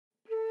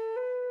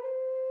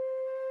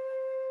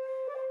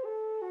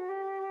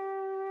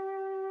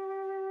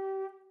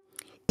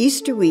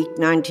Easter week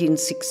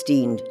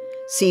 1916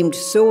 seemed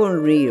so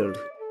unreal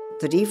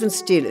that even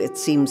still it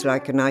seems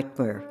like a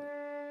nightmare.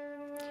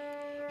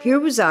 Here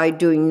was I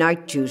doing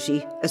night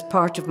duty as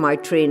part of my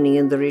training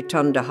in the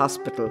Rotunda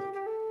Hospital.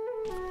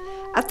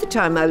 At the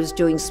time I was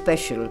doing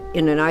special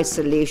in an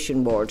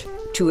isolation ward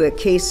to a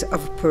case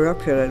of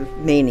puerperal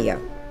mania.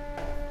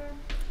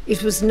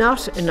 It was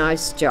not a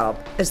nice job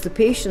as the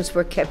patients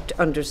were kept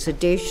under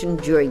sedation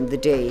during the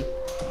day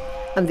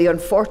and the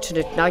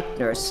unfortunate night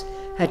nurse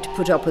had to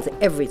put up with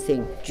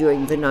everything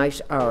during the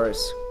night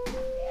hours.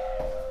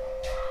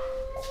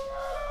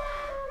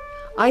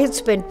 I had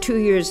spent 2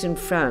 years in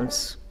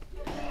France,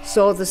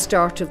 saw the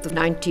start of the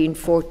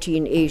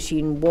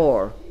 1914-18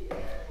 war,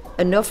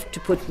 enough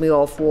to put me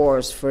off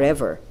wars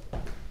forever.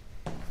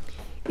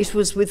 It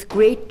was with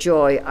great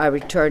joy I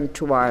returned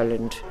to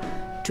Ireland,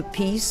 to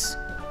peace,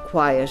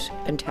 quiet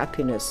and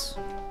happiness.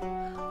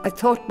 I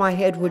thought my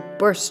head would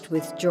burst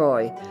with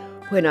joy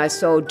when I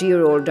saw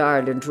dear old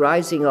Ireland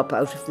rising up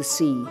out of the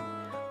sea,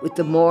 with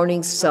the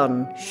morning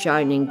sun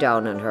shining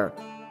down on her.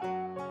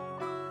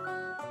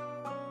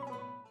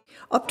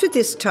 Up to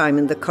this time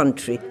in the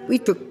country, we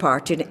took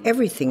part in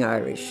everything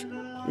Irish,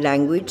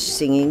 language,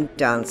 singing,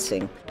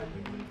 dancing.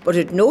 But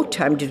at no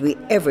time did we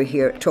ever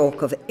hear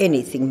talk of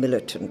anything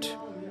militant.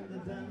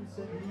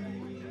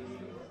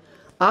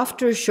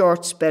 After a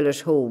short spell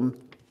at home,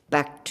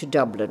 back to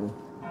Dublin.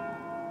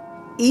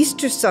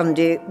 Easter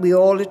Sunday, we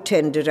all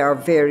attended our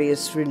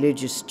various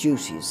religious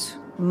duties.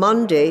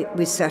 Monday,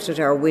 we sat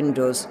at our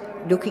windows,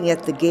 looking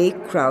at the gay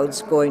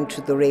crowds going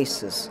to the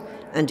races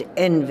and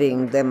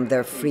envying them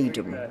their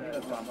freedom.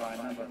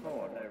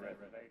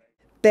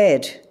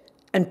 Bed,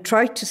 and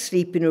tried to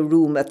sleep in a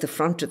room at the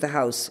front of the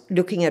house,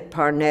 looking at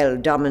Parnell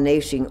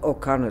dominating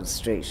O'Connell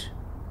Street.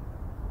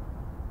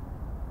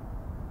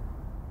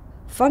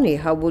 Funny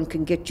how one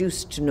can get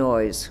used to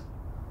noise.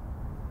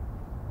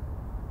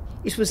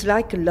 It was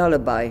like a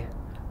lullaby,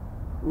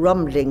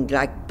 rumbling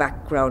like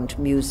background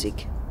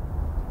music.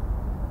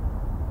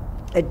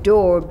 A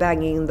door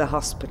banging in the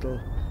hospital,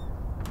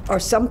 or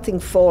something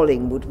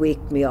falling would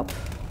wake me up,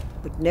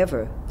 but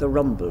never the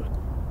rumble.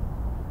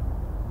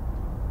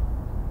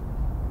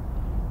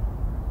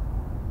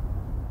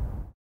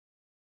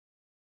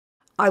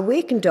 I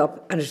wakened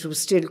up and it was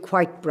still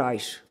quite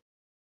bright.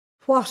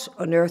 What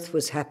on earth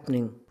was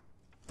happening?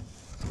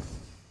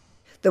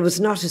 There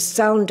was not a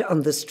sound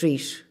on the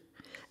street,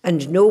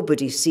 and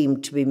nobody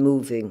seemed to be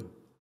moving.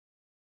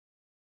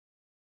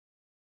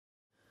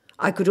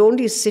 I could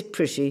only sit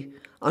pretty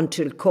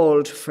until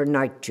called for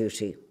night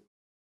duty.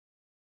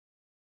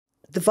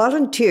 The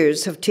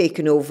volunteers have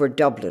taken over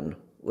Dublin,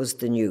 was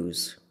the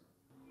news.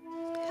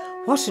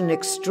 What an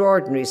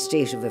extraordinary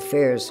state of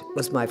affairs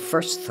was my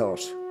first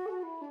thought.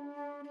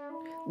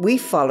 We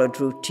followed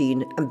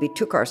routine and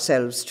betook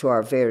ourselves to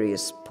our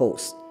various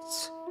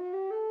posts.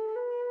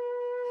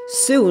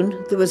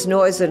 Soon there was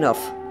noise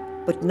enough,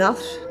 but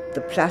not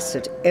the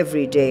placid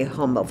everyday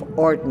hum of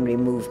ordinary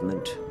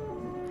movement.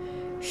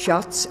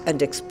 Shots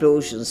and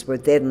explosions were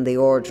then the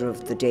order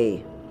of the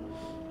day.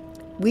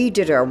 We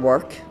did our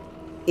work,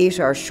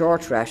 ate our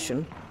short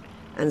ration,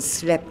 and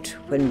slept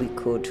when we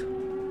could.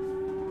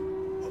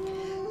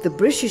 The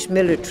British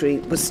military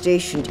was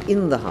stationed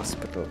in the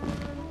hospital.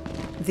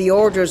 The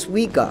orders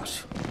we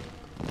got: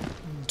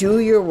 do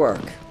your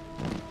work,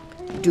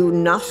 do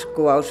not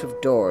go out of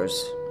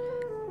doors,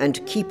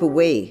 and keep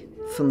away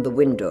from the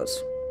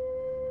windows.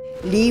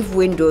 Leave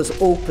windows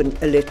open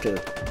a little,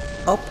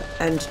 up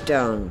and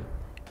down,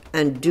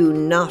 and do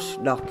not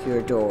lock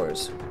your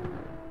doors.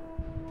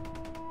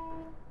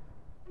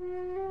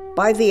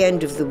 By the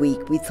end of the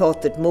week, we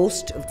thought that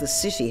most of the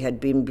city had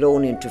been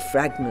blown into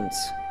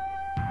fragments.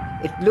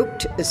 It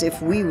looked as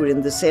if we were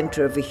in the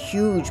centre of a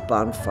huge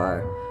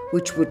bonfire,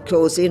 which would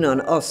close in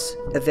on us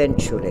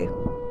eventually.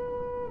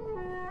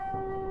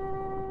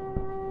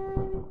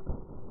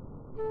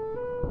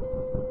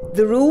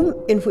 The room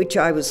in which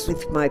I was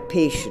with my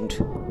patient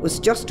was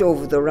just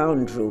over the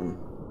round room.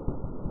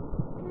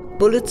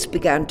 Bullets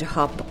began to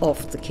hop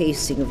off the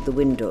casing of the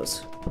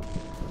windows.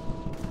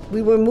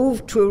 We were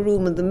moved to a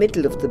room in the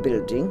middle of the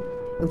building,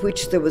 in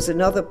which there was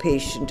another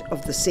patient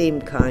of the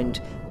same kind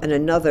and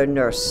another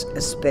nurse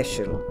as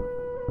special.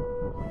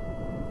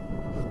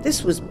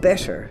 This was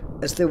better,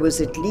 as there was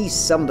at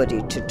least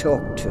somebody to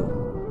talk to.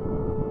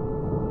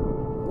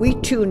 We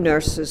two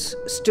nurses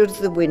stood at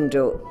the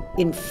window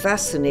in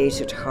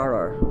fascinated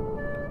horror,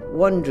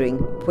 wondering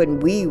when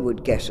we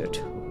would get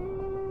it.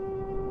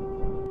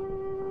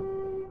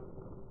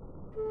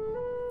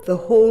 The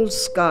whole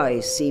sky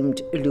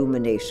seemed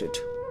illuminated.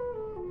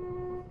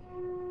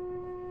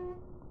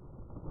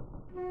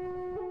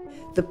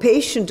 The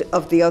patient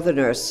of the other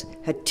nurse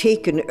had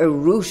taken a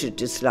rooted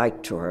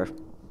dislike to her.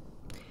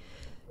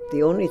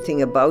 The only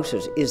thing about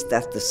it is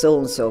that the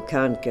so-and-so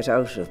can't get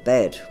out of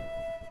bed.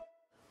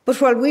 But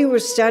while we were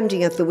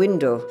standing at the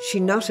window, she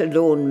not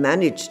alone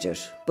managed it,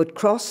 but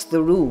crossed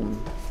the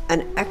room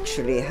and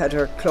actually had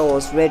her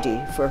claws ready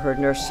for her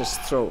nurse's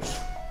throat.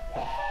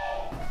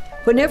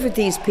 Whenever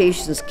these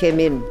patients came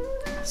in,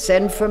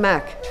 send for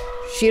Mac,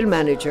 she'll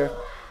manage her,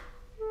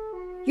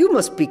 "You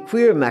must be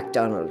queer,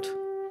 MacDonald,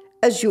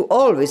 as you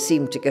always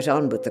seem to get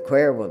on with the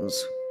queer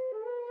ones."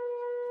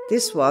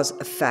 This was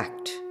a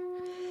fact,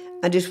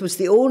 and it was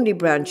the only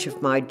branch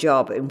of my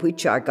job in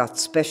which I got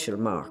special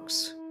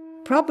marks.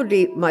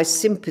 Probably my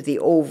sympathy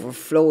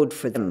overflowed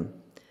for them,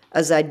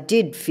 as I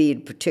did feel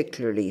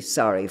particularly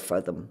sorry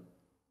for them.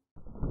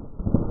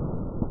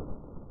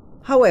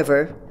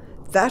 However,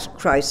 that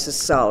crisis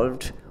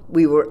solved,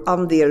 we were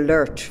on the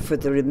alert for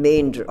the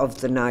remainder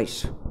of the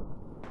night.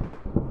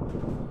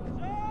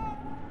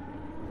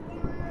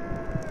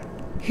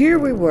 Here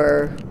we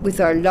were, with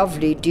our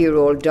lovely dear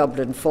old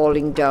Dublin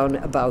falling down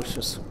about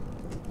us,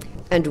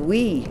 and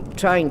we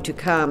trying to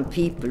calm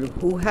people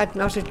who had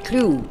not a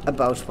clue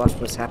about what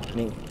was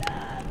happening.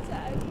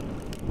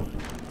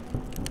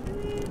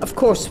 Of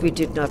course, we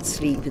did not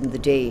sleep in the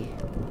day.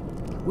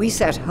 We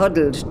sat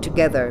huddled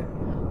together,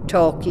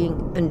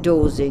 talking and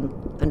dozing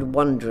and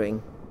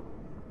wondering.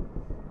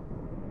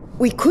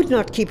 We could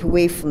not keep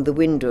away from the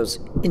windows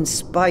in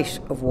spite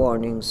of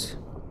warnings.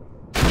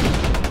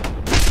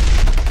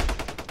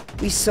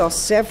 We saw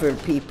several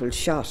people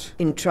shot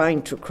in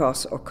trying to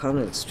cross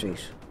O'Connell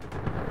Street.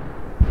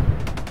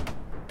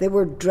 They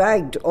were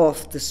dragged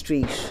off the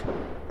street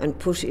and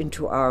put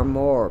into our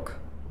morgue.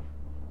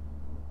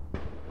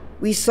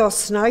 We saw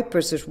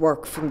snipers at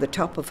work from the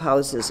top of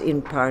houses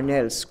in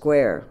Parnell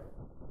Square.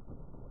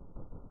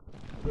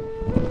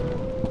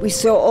 We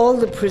saw all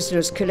the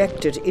prisoners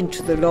collected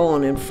into the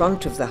lawn in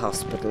front of the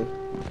hospital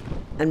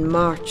and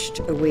marched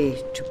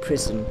away to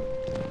prison.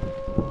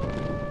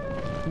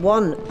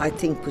 One, I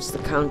think, was the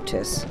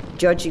Countess,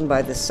 judging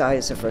by the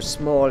size of her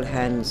small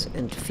hands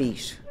and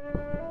feet.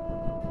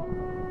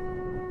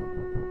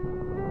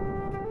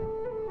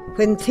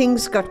 When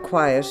things got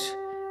quiet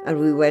and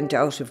we went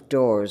out of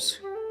doors,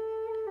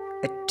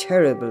 a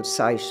terrible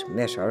sight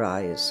met our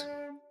eyes.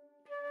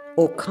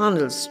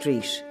 O'Connell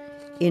Street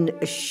in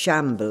a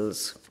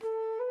shambles.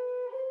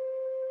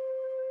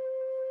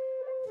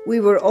 We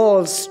were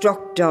all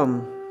struck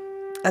dumb,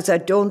 as I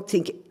don't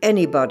think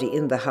anybody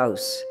in the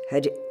house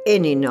had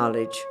any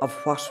knowledge of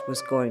what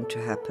was going to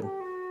happen.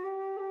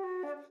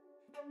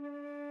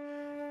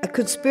 A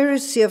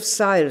conspiracy of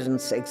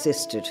silence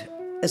existed,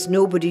 as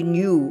nobody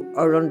knew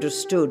or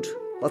understood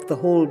what the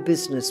whole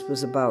business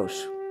was about.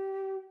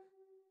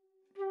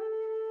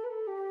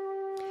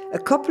 A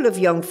couple of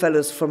young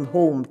fellows from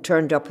home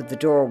turned up at the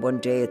door one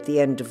day at the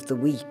end of the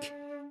week.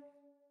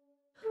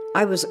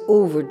 I was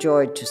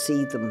overjoyed to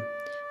see them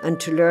and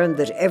to learn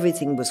that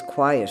everything was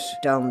quiet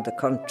down the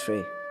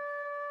country.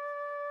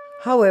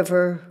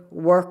 However,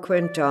 work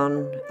went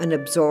on and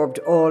absorbed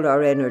all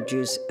our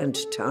energies and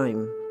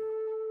time.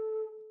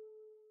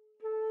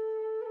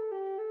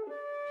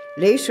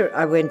 Later,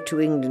 I went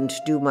to England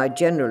to do my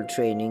general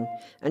training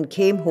and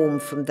came home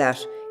from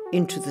that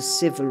into the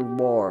Civil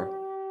War,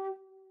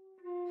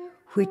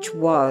 which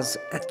was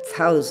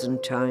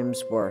 1,000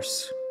 times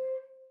worse.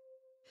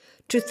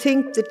 To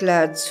think that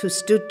lads who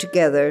stood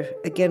together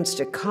against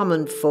a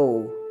common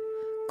foe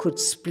could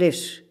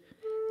split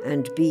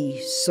and be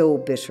so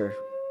bitter.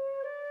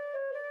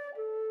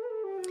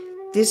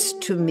 This,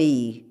 to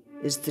me,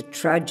 is the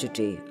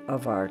tragedy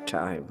of our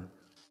time.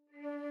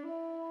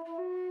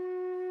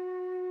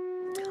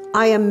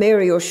 I am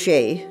Mary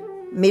O'Shea,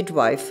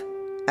 midwife,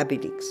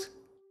 Abbeyleix.